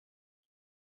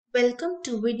Welcome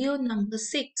to video number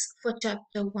 6 for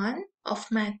chapter 1 of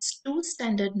Maths 2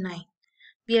 Standard 9.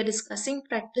 We are discussing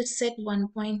practice set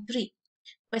 1.3.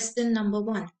 Question number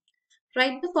 1.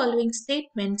 Write the following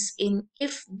statements in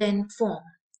if-then form.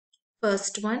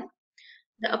 First one,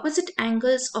 the opposite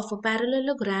angles of a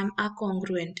parallelogram are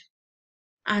congruent.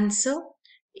 Answer,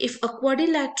 if a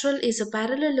quadrilateral is a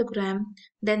parallelogram,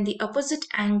 then the opposite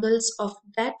angles of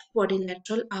that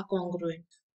quadrilateral are congruent.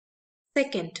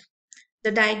 Second, the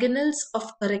diagonals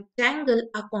of a rectangle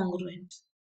are congruent.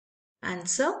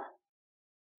 Answer,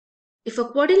 if a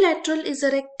quadrilateral is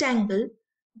a rectangle,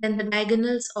 then the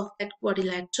diagonals of that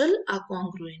quadrilateral are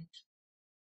congruent.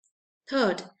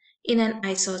 Third, in an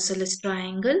isosceles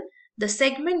triangle, the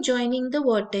segment joining the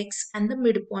vertex and the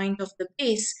midpoint of the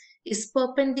base is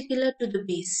perpendicular to the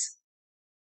base.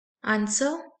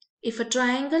 Answer, if a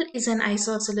triangle is an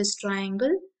isosceles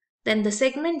triangle, then the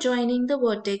segment joining the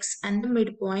vertex and the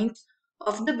midpoint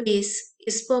of the base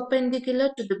is perpendicular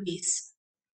to the base.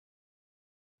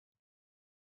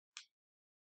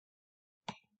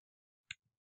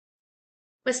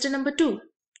 Question number 2.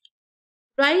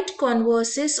 Write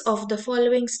converses of the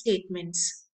following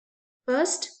statements.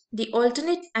 First, the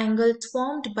alternate angles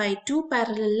formed by two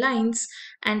parallel lines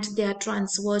and their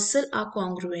transversal are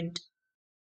congruent.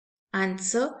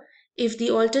 Answer, if the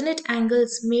alternate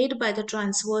angles made by the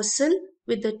transversal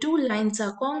with the two lines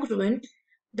are congruent,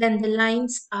 then the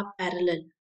lines are parallel.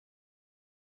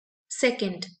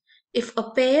 Second, if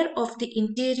a pair of the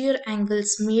interior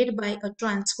angles made by a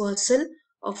transversal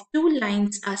of two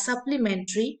lines are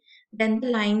supplementary, then the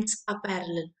lines are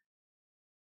parallel.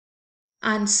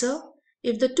 Answer,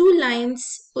 if the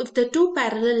two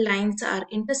parallel lines are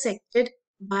intersected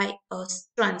by a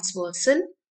transversal,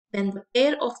 then the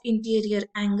pair of interior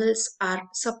angles are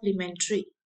supplementary.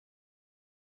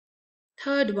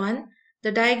 Third one,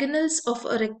 the diagonals of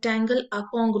a rectangle are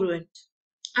congruent.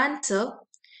 Answer,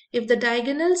 if the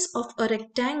diagonals of a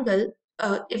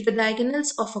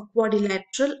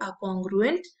quadrilateral are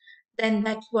congruent, then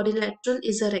that quadrilateral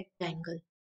is a rectangle.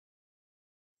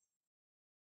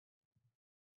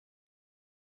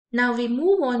 Now we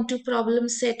move on to problem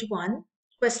set 1.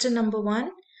 Question number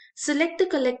 1. Select the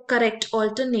correct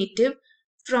alternative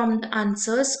from the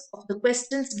answers of the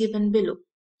questions given below.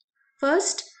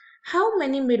 First, how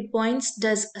many midpoints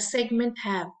does a segment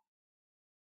have?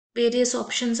 Various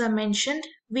options are mentioned.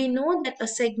 We know that a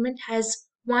segment has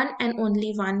one and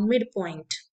only one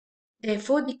midpoint.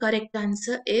 Therefore, the correct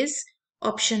answer is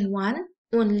option 1,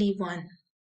 only one.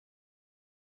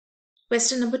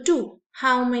 Question number 2.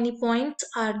 How many points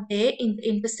are there in the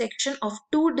intersection of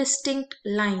two distinct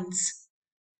lines?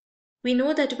 We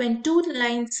know that when two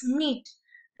lines meet,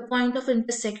 the point of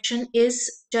intersection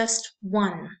is just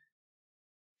 1.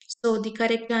 So the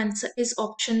correct answer is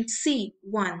option C,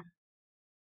 1.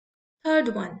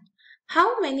 Third one.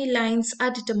 How many lines are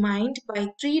determined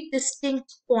by three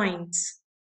distinct points?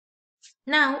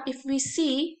 Now, if we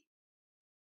see,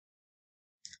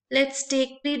 let's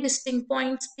take three distinct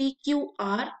points P, Q,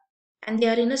 R, and they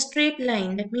are in a straight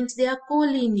line. That means they are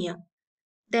collinear.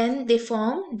 Then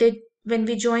when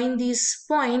we join these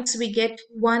points, we get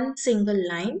one single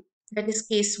line. That is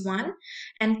case 1.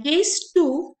 And case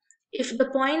 2, if the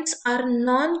points are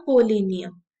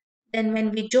non-collinear, then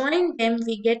when we join them,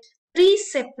 we get three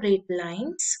separate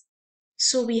lines.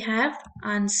 So we have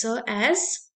answer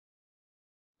as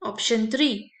option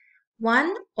 3,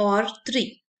 1 or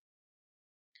 3.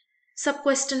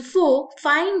 Sub-question 4,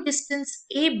 find distance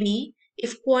AB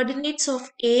if coordinates of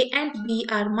A and B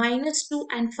are -2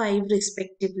 and 5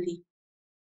 respectively.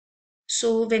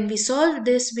 So when we solve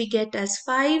this, we get as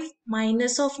 5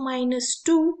 minus of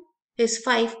 -2 is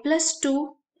 5 plus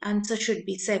 2. Answer should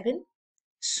be 7.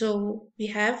 So we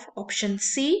have option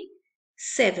C,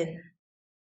 7.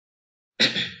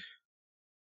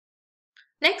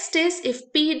 Next is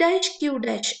if P dash Q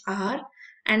dash R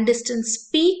and distance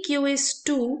PQ is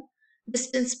 2,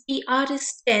 distance PR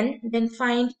is 10, then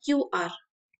find QR.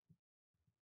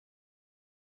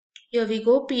 Here we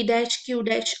go, P dash Q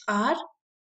dash R,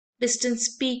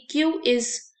 distance PQ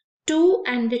is 2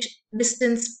 and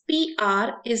distance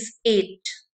PR is 8.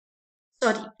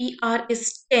 Sorry, PR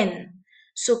is 10.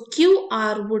 So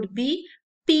QR would be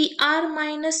PR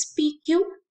minus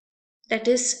PQ, that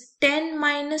is 10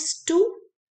 minus 2.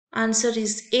 Answer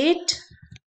is 8.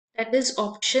 That is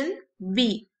option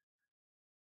B.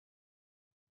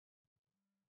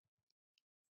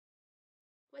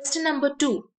 Question number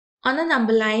 2. On a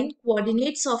number line,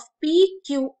 coordinates of P,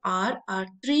 Q, R are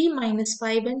 3,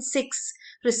 -5 and 6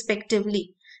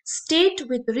 respectively. State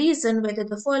with reason whether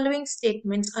the following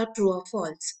statements are true or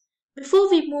false. Before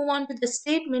we move on to the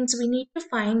statements, we need to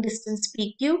find distance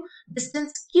PQ,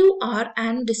 distance QR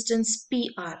and distance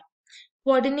PR.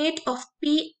 Coordinate of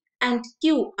P and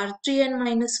Q are 3 and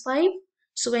minus 5.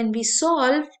 So when we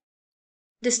solve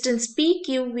distance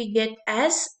PQ, we get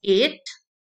as 8.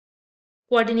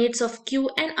 Coordinates of Q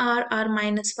and R are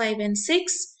minus 5 and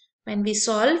 6. When we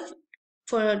solve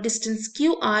for distance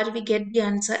QR, we get the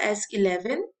answer as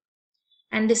 11.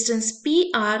 And distance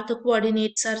PR, the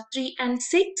coordinates are 3 and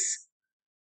 6.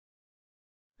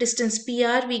 Distance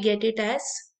PR, we get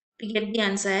the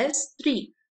answer as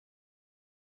 3.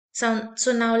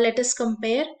 So now let us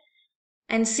compare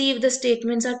and see if the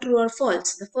statements are true or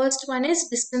false. The first one is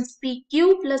distance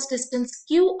PQ plus distance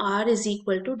QR is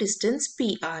equal to distance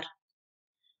PR.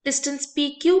 Distance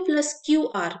PQ plus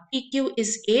QR, PQ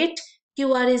is 8,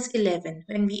 QR is 11.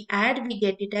 When we add, we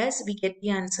get the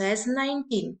answer as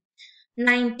 19.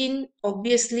 19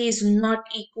 obviously is not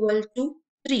equal to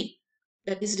 3.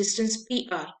 That is distance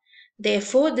PR.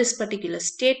 Therefore, this particular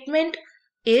statement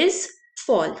is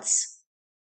false.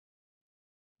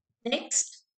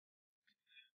 Next,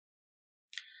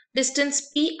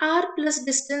 distance PR plus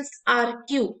distance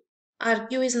RQ.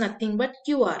 RQ is nothing but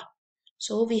QR.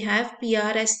 So we have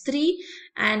PR as 3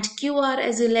 and QR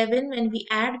as 11. When we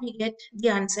add, we get the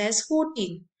answer as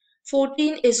 14.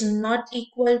 14 is not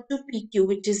equal to PQ,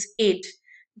 which is 8.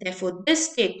 Therefore,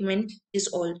 this statement is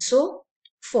also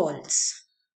false.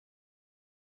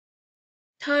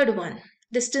 Third one,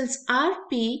 distance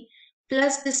RP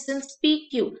plus distance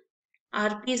PQ.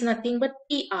 RP is nothing but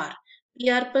PR.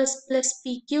 PR plus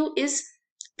PQ is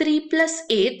 3 plus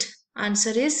 8.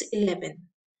 Answer is 11.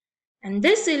 And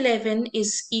this 11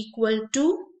 is equal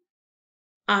to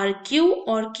RQ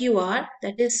or QR,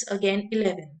 that is again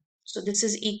 11. So this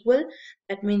is equal.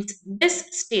 That means this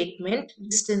statement,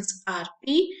 distance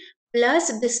RP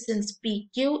plus distance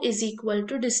PQ is equal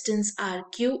to distance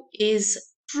RQ is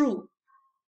true.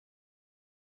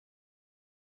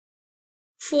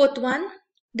 Fourth one,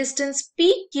 distance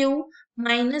PQ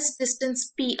minus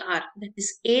distance PR, that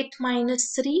is 8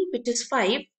 minus 3, which is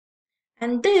 5.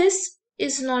 And this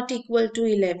is not equal to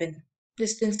 11,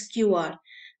 distance QR.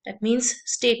 That means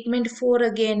statement 4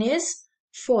 again is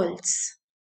false.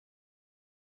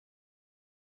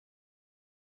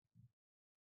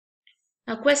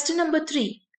 Now question number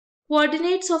 3.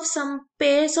 Coordinates of some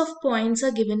pairs of points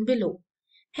are given below.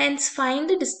 Hence find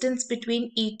the distance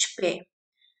between each pair.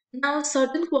 Now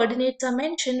certain coordinates are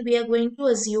mentioned. We are going to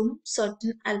assume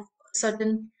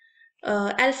certain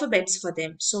alphabets for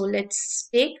them. So let's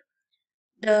take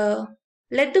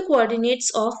let the coordinates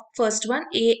of first one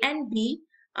A and B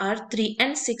are 3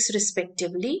 and 6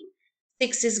 respectively.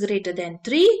 6 is greater than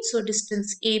 3. So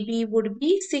distance AB would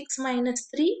be 6 minus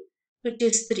 3, which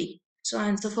is 3. So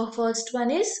answer for first one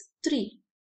is 3.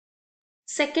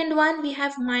 Second one, we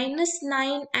have minus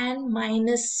 9 and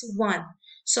minus 1.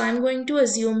 So I'm going to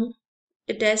assume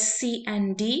it as C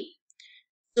and D.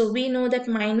 So we know that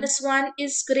minus 1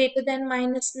 is greater than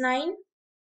minus 9.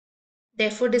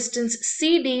 Therefore, distance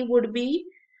CD would be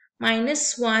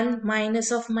minus 1 minus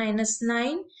of minus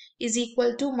 9 is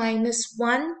equal to minus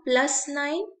 1 plus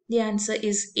 9. The answer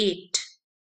is 8.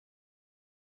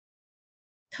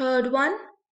 Third one,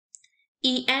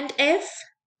 E and F,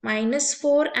 minus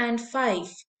 4 and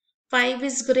 5. 5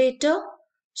 is greater.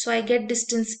 So I get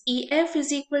distance EF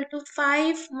is equal to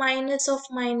 5 minus of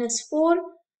minus 4,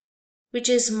 which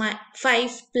is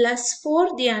 5 plus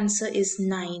 4. The answer is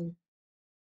 9.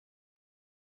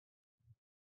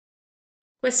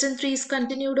 Question 3 is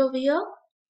continued over here.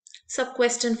 Sub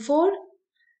question 4.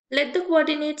 Let the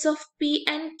coordinates of P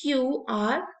and Q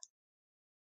are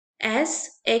as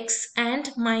x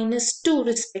and minus 2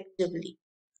 respectively.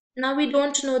 Now we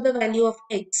don't know the value of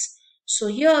x. So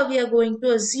here we are going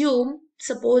to assume,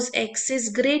 suppose x is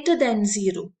greater than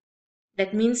 0.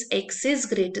 That means x is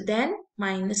greater than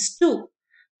minus 2.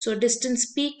 So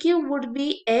distance PQ would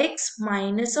be x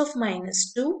minus of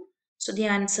minus 2. So the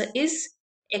answer is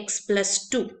x plus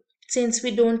 2. Since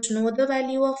we don't know the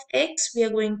value of x, we are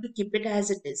going to keep it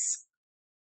as it is.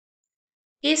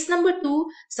 Case number 2,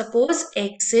 suppose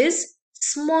x is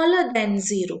smaller than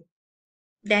 0.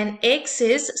 Then x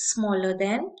is smaller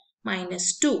than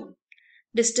minus 2.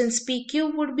 Distance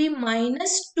PQ would be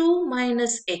minus 2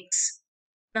 minus x.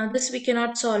 Now this we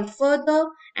cannot solve further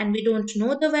and we don't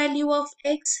know the value of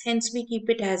x, hence we keep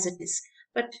it as it is.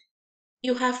 But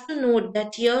you have to note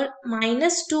that here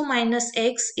minus 2 minus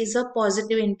x is a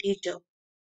positive integer.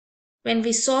 When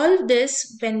we solve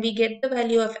this, when we get the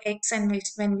value of x and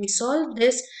when we solve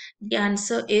this, the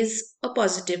answer is a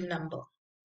positive number.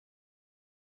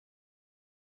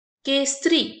 Case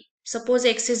 3. Suppose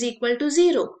x is equal to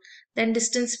 0. Then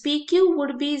distance PQ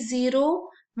would be 0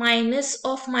 minus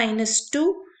of minus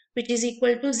 2, which is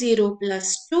equal to 0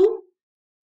 plus 2.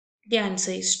 The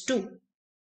answer is 2.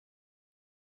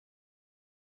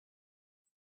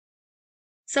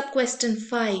 Sub-question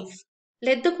 5.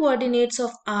 Let the coordinates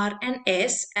of R and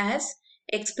S as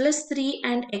x plus 3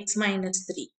 and x minus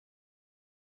 3.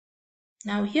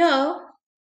 Now here,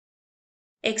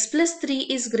 x plus 3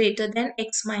 is greater than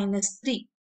x minus 3.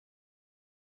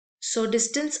 So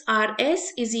distance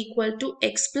RS is equal to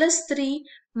x plus 3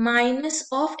 minus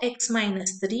of x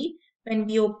minus 3. When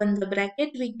we open the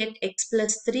bracket, we get x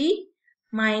plus 3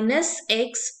 minus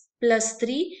x plus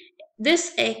 3.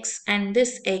 This x and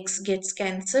this x gets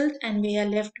cancelled and we are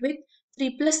left with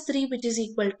 3 plus 3, which is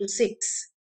equal to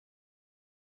 6.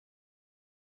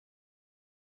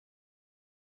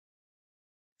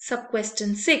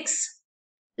 Sub-question 6.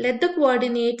 Let the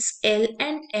coordinates L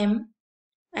and M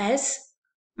as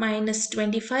minus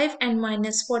 25 and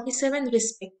minus 47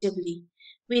 respectively.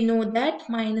 We know that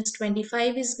minus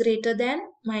 25 is greater than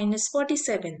minus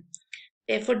 47.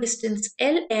 Therefore, distance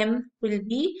LM will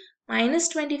be minus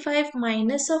 25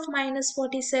 minus of minus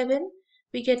 47.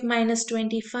 We get minus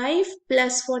 25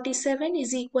 plus 47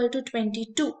 is equal to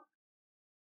 22.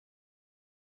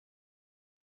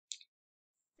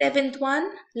 Seventh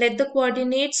one, let the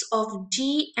coordinates of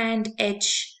G and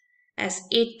H as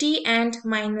 80 and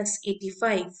minus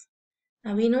 85.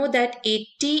 Now we know that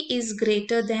 80 is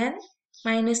greater than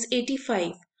minus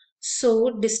 85.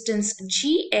 So distance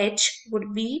GH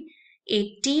would be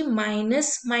 80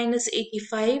 minus minus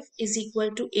 85 is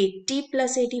equal to 80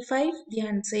 plus 85. The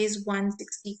answer is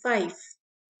 165.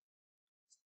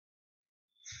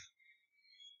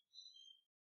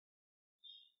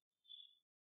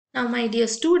 Now my dear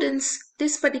students,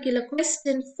 this particular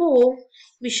question 4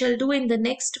 we shall do in the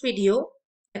next video.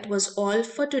 That was all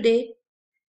for today.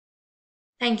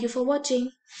 Thank you for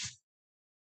watching.